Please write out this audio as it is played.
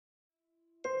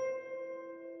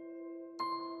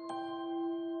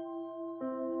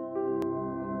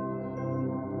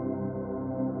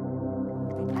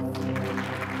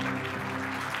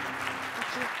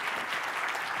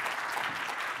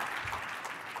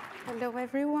Hello,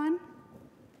 everyone.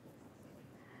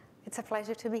 It's a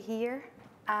pleasure to be here.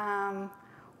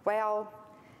 Well,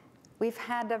 we've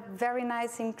had a very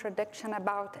nice introduction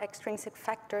about extrinsic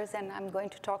factors, and I'm going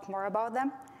to talk more about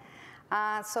them.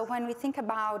 So when we think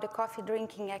about the coffee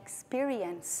drinking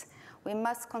experience, we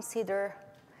must consider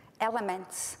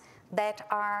elements that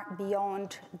are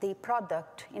beyond the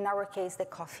product, in our case, the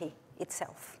coffee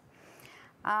itself.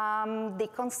 The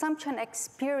consumption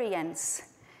experience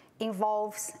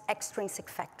involves extrinsic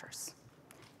factors.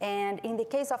 And in the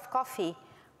case of coffee,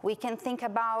 we can think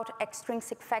about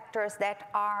extrinsic factors that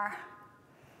are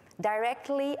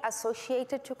directly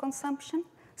associated to consumption,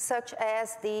 such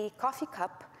as the coffee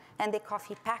cup and the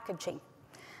coffee packaging.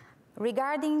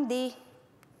 Regarding the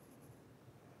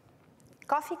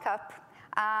coffee cup,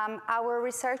 our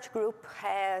research group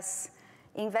has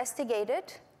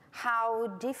investigated how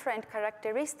different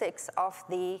characteristics of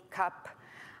the cup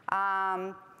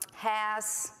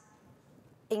has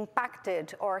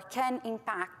impacted or can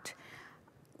impact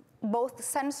both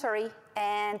sensory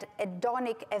and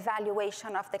hedonic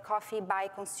evaluation of the coffee by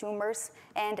consumers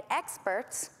and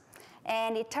experts.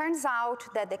 And it turns out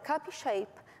that the cup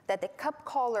shape, that the cup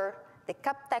color, the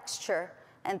cup texture,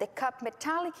 and the cup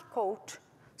metallic coat,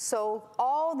 so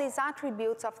all these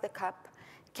attributes of the cup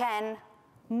can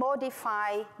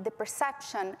modify the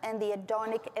perception and the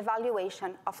hedonic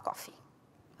evaluation of coffee,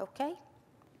 okay?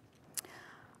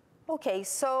 Okay,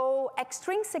 so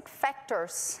extrinsic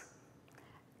factors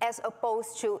as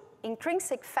opposed to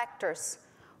intrinsic factors,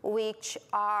 which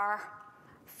are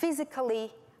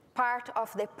physically part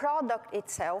of the product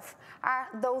itself, are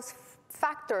those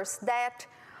factors that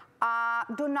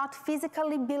do not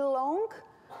physically belong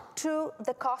to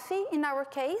the coffee in our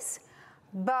case,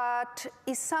 but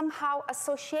is somehow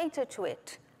associated to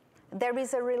it. There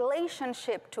is a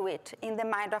relationship to it in the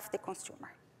mind of the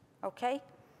consumer, okay?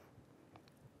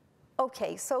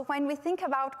 Okay, so when we think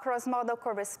about cross-modal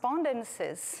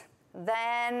correspondences,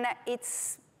 then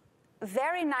it's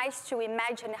very nice to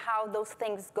imagine how those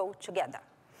things go together.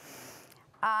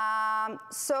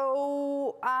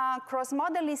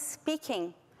 Cross-modally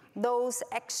speaking, those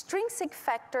extrinsic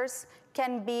factors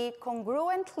can be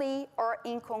congruently or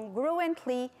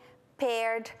incongruently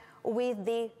paired with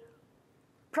the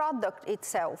product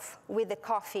itself, with the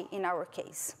coffee in our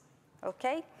case,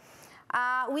 okay?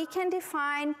 We can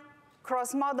define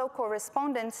cross-modal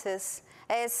correspondences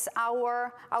as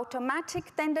our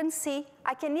automatic tendency,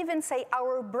 I can even say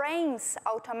our brain's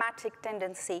automatic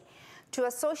tendency to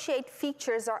associate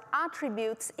features or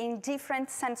attributes in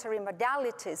different sensory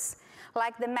modalities,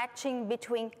 like the matching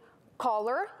between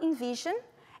color in vision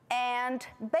and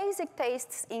basic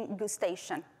tastes in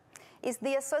gustation. It's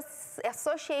the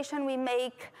association we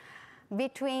make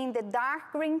between the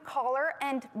dark green color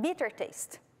and bitter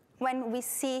taste. When we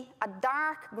see a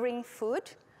dark green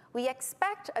food, we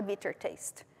expect a bitter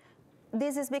taste.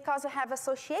 This is because we have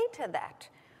associated that.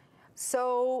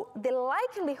 So the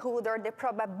likelihood or the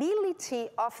probability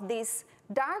of this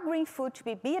dark green food to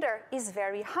be bitter is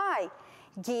very high,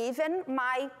 given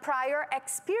my prior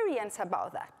experience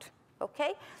about that,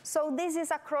 okay? So this is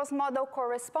a cross-modal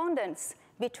correspondence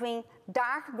between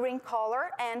dark green color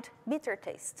and bitter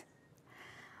taste.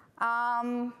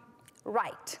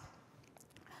 Right.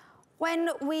 When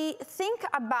we think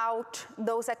about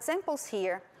those examples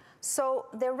here, so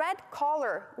the red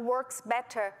color works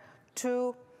better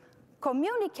to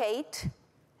communicate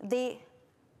the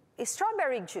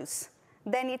strawberry juice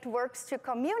than it works to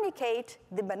communicate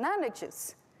the banana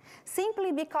juice,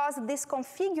 simply because this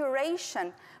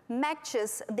configuration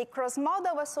matches the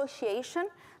cross-modal association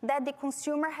that the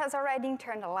consumer has already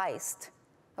internalized,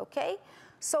 okay?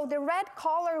 So the red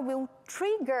color will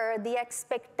trigger the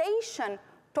expectation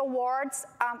towards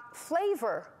a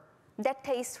flavor that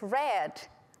tastes red,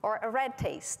 or a red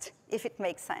taste, if it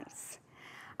makes sense.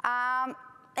 And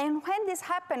when this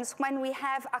happens, when we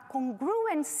have a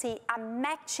congruency, a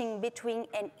matching between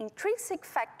an intrinsic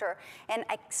factor and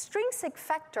extrinsic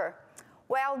factor,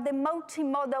 well, the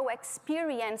multimodal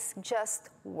experience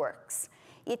just works.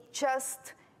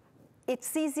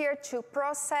 It's easier to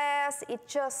process, it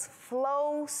just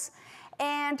flows,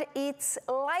 and it's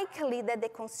likely that the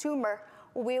consumer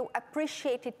will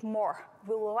appreciate it more,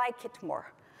 will like it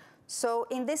more. So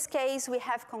in this case, we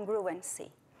have congruency.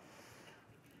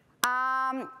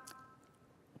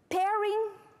 Pairing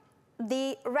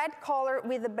the red color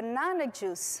with the banana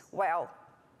juice, well,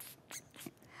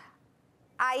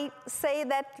 I say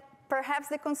that perhaps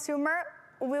the consumer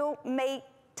may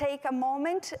take a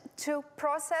moment to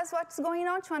process what's going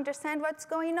on, to understand what's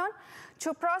going on,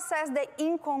 to process the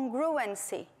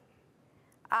incongruency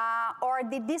or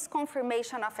the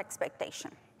disconfirmation of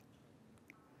expectation.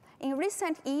 in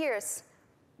recent years,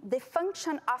 the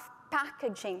function of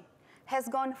packaging has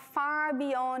gone far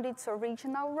beyond its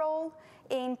original role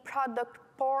in product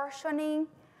portioning,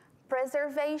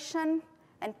 preservation,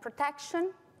 and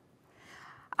protection.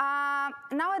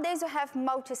 Nowadays, you have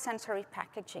multisensory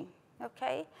packaging,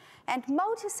 okay? And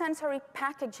multisensory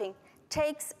packaging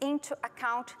takes into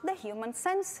account the human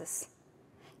senses.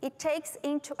 It takes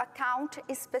into account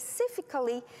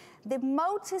specifically the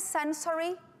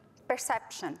multisensory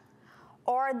perception,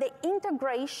 or the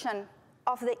integration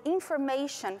of the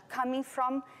information coming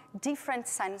from different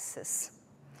senses.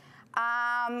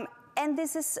 And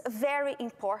this is very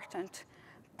important.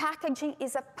 Packaging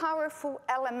is a powerful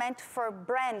element for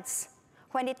brands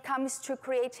when it comes to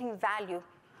creating value,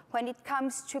 when it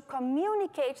comes to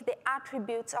communicate the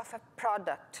attributes of a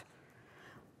product,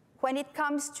 when it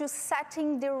comes to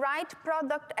setting the right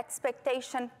product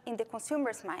expectation in the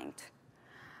consumer's mind.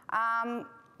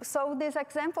 So this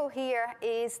example here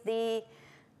is the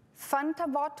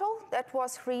Fanta bottle that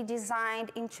was redesigned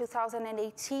in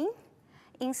 2018,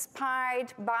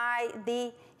 inspired by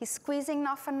the squeezing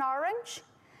of an orange.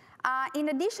 In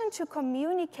addition to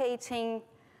communicating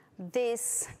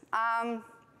this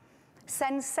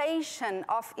sensation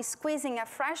of squeezing a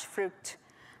fresh fruit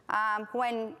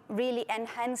when really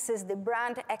enhances the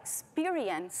brand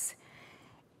experience,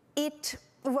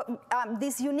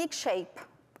 this unique shape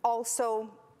also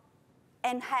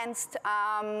enhanced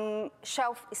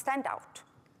shelf standout.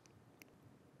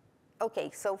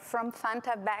 Okay, so from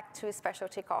Fanta back to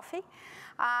specialty coffee.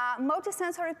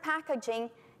 Multisensory packaging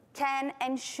can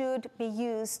and should be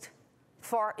used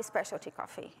for specialty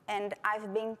coffee. And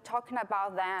I've been talking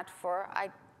about that for,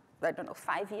 I don't know,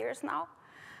 5 years now.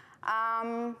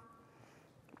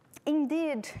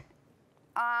 Indeed,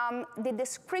 the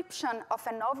description of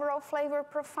an overall flavor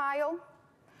profile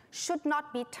should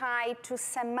not be tied to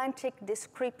semantic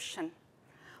description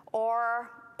or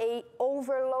an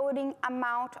overloading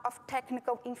amount of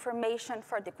technical information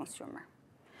for the consumer,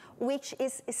 which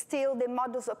is still the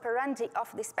modus operandi of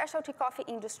the specialty coffee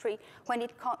industry when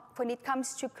it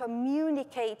comes to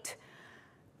communicate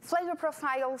flavor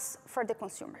profiles for the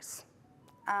consumers.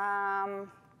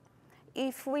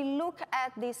 If we look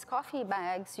at these coffee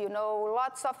bags, you know,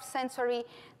 lots of sensory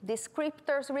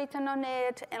descriptors written on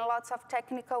it and lots of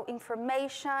technical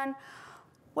information.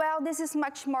 Well, this is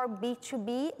much more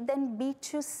B2B than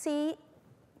B2C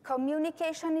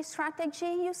communication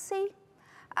strategy, you see.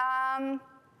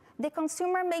 The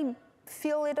consumer may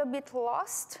feel a little bit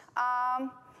lost.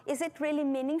 Is it really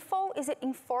meaningful? Is it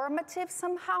informative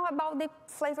somehow about the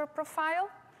flavor profile,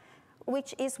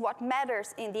 which is what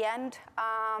matters in the end?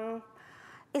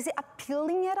 Is it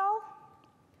appealing at all?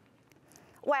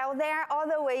 Well, there are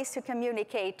other ways to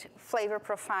communicate flavor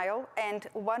profile, and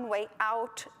one way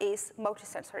out is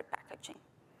multisensory packaging.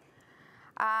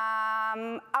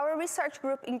 Our research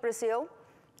group in Brazil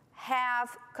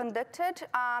have conducted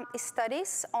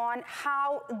studies on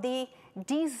how the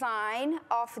design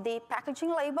of the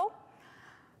packaging label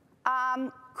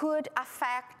could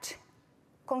affect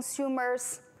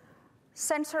consumers'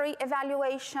 sensory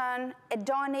evaluation,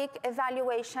 hedonic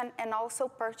evaluation, and also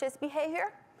purchase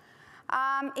behavior.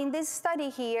 In this study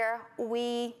here,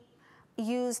 we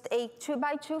used a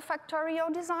 2x2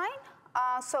 factorial design,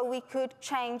 so we could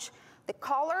change the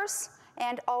colors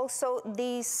and also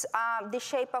these, the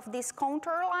shape of these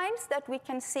contour lines that we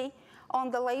can see on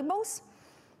the labels.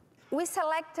 We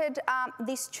selected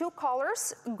these two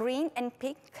colors, green and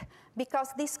pink, because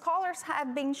these colors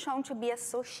have been shown to be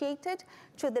associated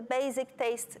to the basic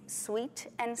taste sweet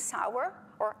and sour,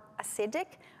 or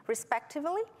acidic,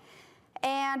 respectively.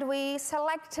 And we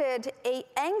selected an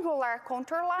angular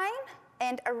contour line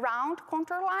and a round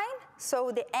contour line, so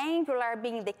the angular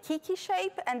being the kiki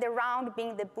shape and the round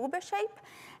being the booba shape.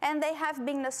 And they have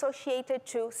been associated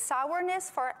to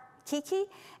sourness for kiki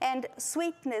and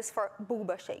sweetness for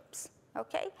booba shapes,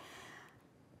 okay?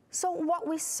 So what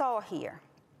we saw here,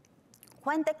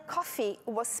 when the coffee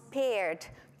was paired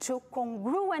to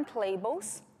congruent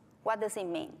labels, what does it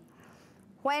mean?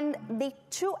 When the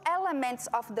two elements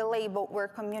of the label were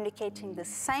communicating the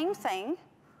same thing,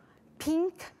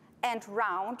 pink and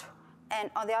round,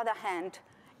 and on the other hand,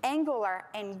 angular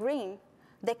and green,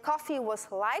 the coffee was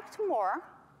liked more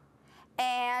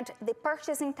and the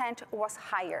purchase intent was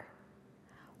higher.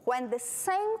 When the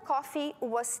same coffee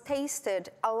was tasted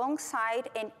alongside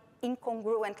an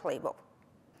incongruent label.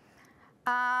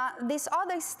 This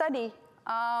other study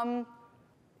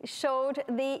showed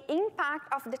the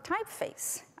impact of the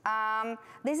typeface.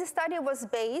 This study was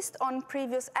based on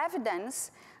previous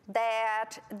evidence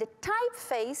that the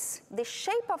typeface, the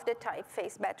shape of the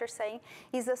typeface, better saying,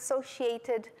 is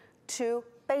associated two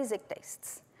basic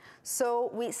tastes. So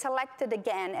we selected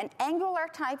again an angular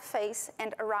typeface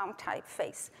and a round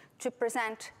typeface to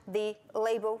present the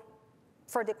label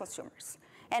for the consumers.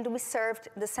 And we served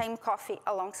the same coffee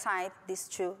alongside these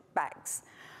two bags.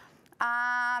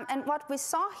 And what we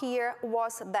saw here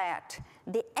was that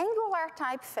the angular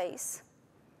typeface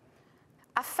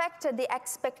affected the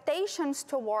expectations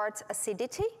towards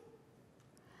acidity.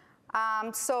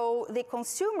 So the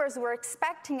consumers were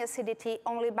expecting acidity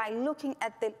only by looking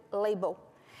at the label.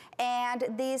 And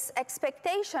this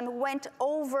expectation went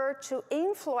over to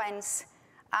influence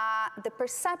the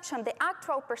perception, the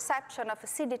actual perception of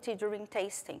acidity during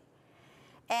tasting.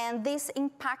 And this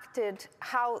impacted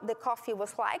how the coffee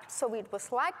was liked, so it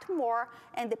was liked more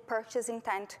and the purchase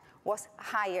intent was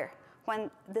higher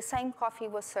when the same coffee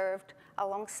was served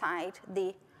alongside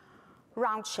the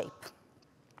round shape,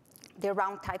 the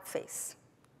round typeface.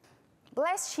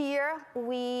 Last year,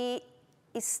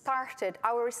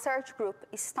 our research group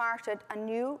started a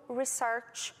new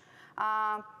research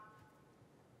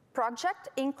project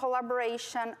in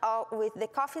collaboration with the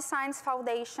Coffee Science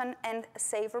Foundation and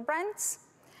Savor Brands.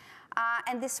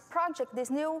 And this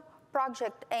new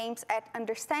project aims at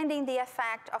understanding the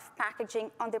effect of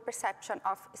packaging on the perception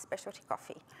of specialty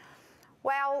coffee.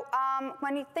 Well,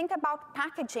 when you think about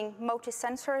packaging,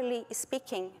 multisensorily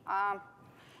speaking,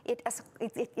 it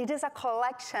is a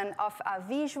collection of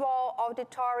visual,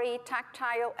 auditory,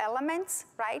 tactile elements,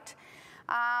 right?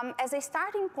 As a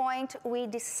starting point, we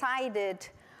decided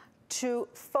to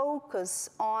focus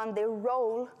on the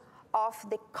role of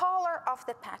the color of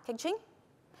the packaging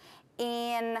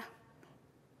in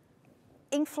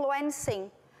influencing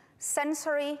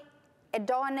sensory,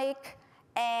 hedonic,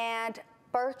 and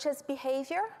purchase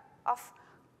behavior of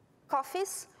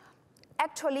coffees.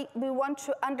 Actually, we want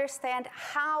to understand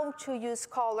how to use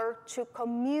color to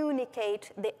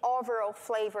communicate the overall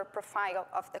flavor profile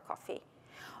of the coffee,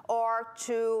 or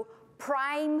to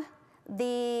prime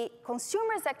the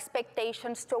consumer's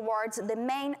expectations towards the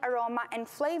main aroma and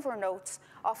flavor notes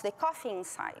of the coffee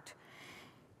inside.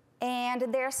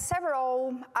 And there are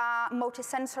several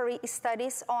multisensory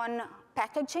studies on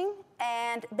packaging,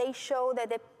 and they show that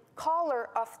the color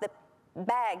of the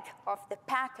bag, of the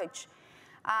package,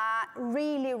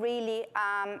 really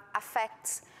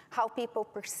affects how people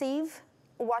perceive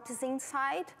what is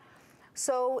inside.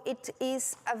 So it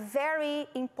is a very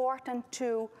important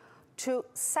to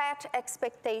set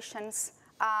expectations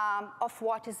of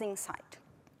what is inside.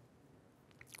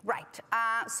 Right,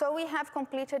 so we have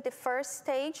completed the first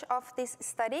stage of this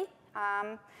study.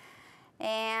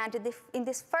 And in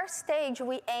this first stage,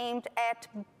 we aimed at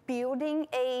building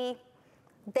a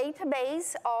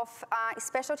database of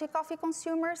specialty coffee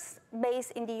consumers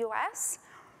based in the US.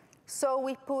 So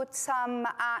we put some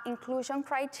inclusion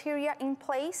criteria in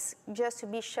place just to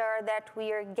be sure that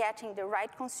we are getting the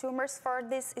right consumers for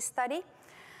this study.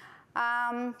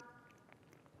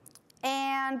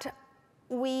 And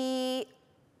we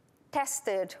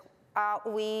tested,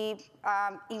 we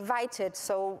invited,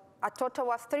 so a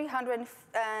total of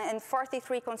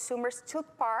 343 consumers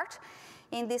took part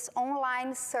in this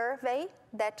online survey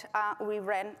that we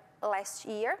ran last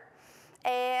year.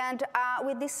 And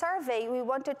with this survey, we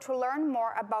wanted to learn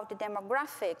more about the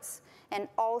demographics and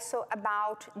also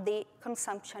about the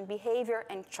consumption behavior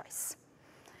and choice.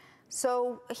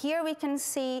 So here we can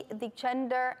see the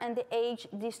gender and the age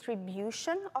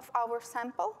distribution of our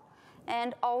sample,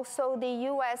 and also the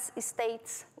US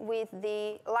states with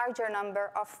the larger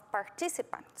number of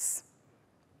participants.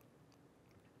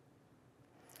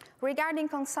 Regarding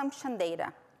consumption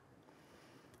data,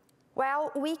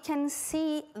 well, we can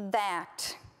see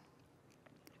that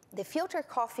the filter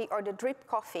coffee or the drip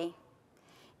coffee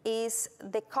is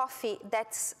the coffee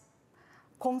that's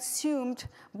consumed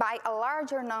by a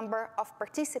larger number of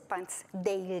participants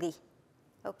daily,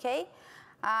 okay?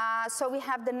 So we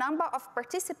have the number of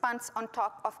participants on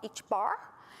top of each bar,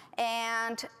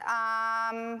 and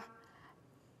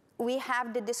we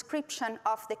have the description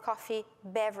of the coffee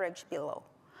beverage below.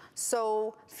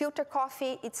 So filter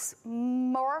coffee, it's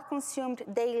more consumed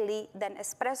daily than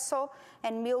espresso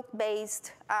and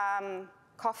milk-based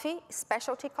coffee,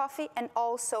 specialty coffee, and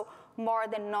also more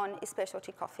than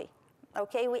non-specialty coffee.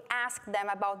 Okay, we asked them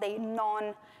about the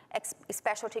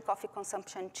non-specialty coffee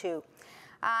consumption too.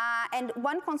 And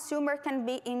one consumer can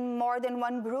be in more than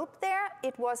one group there.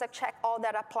 It was a check all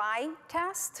that apply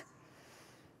test.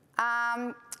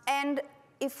 And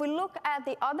if we look at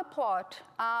the other plot,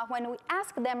 when we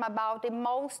ask them about the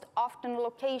most often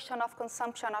location of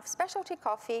consumption of specialty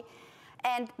coffee,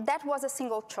 and that was a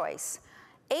single choice,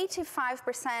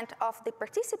 85% of the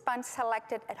participants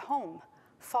selected at home,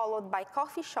 followed by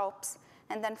coffee shops,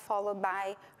 and then followed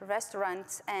by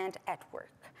restaurants and at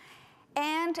work.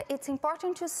 And it's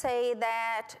important to say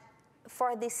that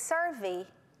for this survey,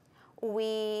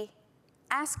 we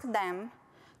asked them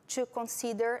to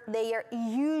consider their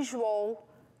usual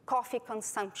coffee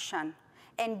consumption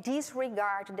and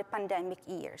disregard the pandemic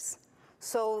years.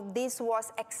 So this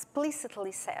was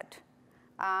explicitly said.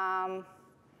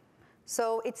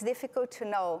 So it's difficult to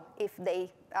know if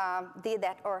they did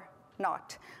that or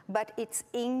not, but it's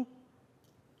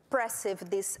impressive,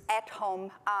 this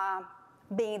at-home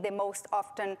being the most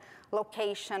often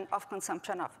location of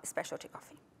consumption of specialty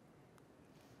coffee.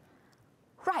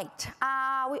 Right,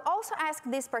 we also asked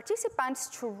these participants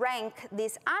to rank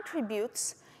these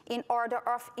attributes in order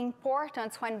of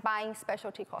importance when buying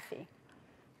specialty coffee.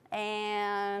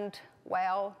 And,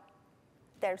 well,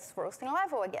 there's roasting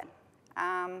level again.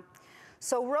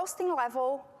 So roasting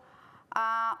level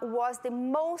was the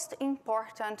most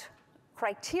important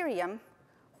criterion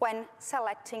when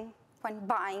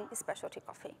buying specialty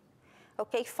coffee,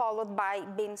 okay, followed by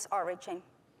beans origin.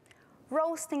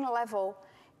 Roasting level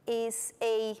is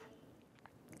a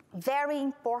very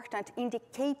important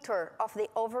indicator of the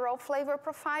overall flavor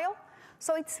profile.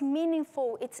 So it's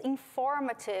meaningful, it's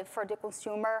informative for the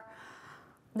consumer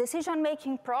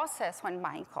decision-making process when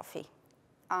buying coffee.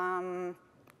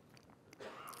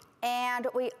 And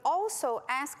we also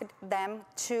asked them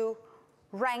to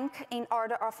rank in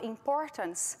order of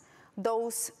importance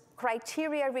those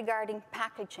criteria regarding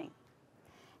packaging.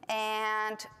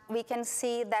 And we can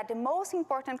see that the most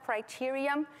important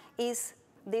criterion is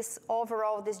this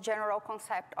overall, this general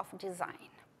concept of design,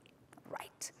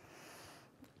 right?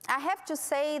 I have to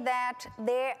say that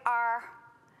there are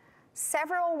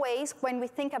several ways, when we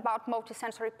think about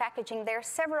multisensory packaging, there are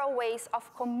several ways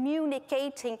of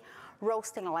communicating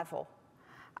roasting level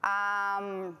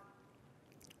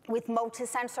with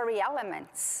multisensory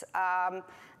elements.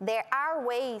 There are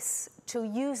ways to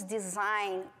use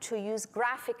design, to use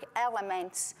graphic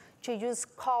elements, to use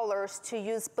colors, to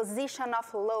use position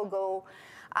of logo,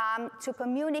 to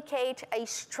communicate a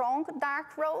strong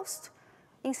dark roast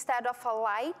instead of a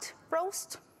light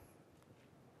roast.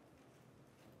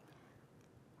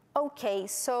 Okay,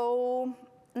 so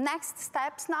next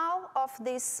steps now of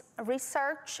this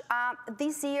research.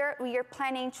 This year, we are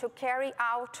planning to carry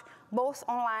out both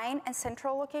online and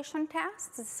central location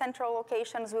tests. The central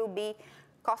locations will be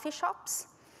coffee shops.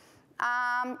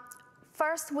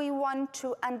 First, we want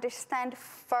to understand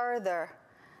further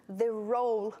the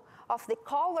role of the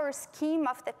color scheme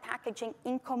of the packaging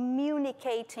in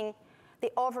communicating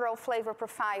the overall flavor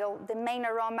profile, the main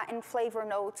aroma and flavor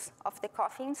notes of the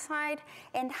coffee inside,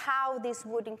 and how this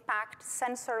would impact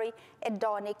sensory,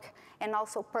 hedonic, and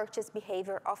also purchase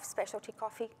behavior of specialty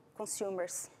coffee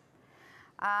consumers.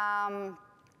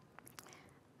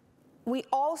 We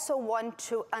also want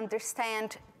to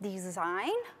understand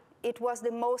design. It was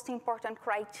the most important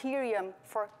criterion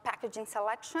for packaging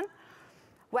selection.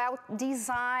 Well,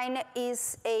 design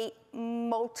is a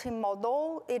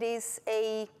multimodal. It is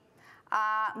a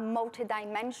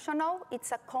multidimensional.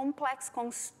 It's a complex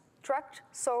construct,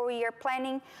 so we are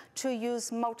planning to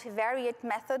use multivariate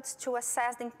methods to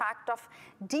assess the impact of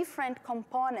different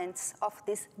components of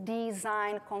this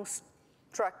design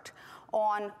construct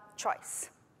on choice.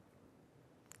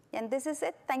 And this is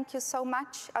it. Thank you so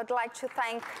much. I'd like to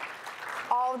thank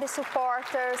all the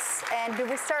supporters and the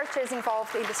researchers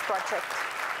involved in this project.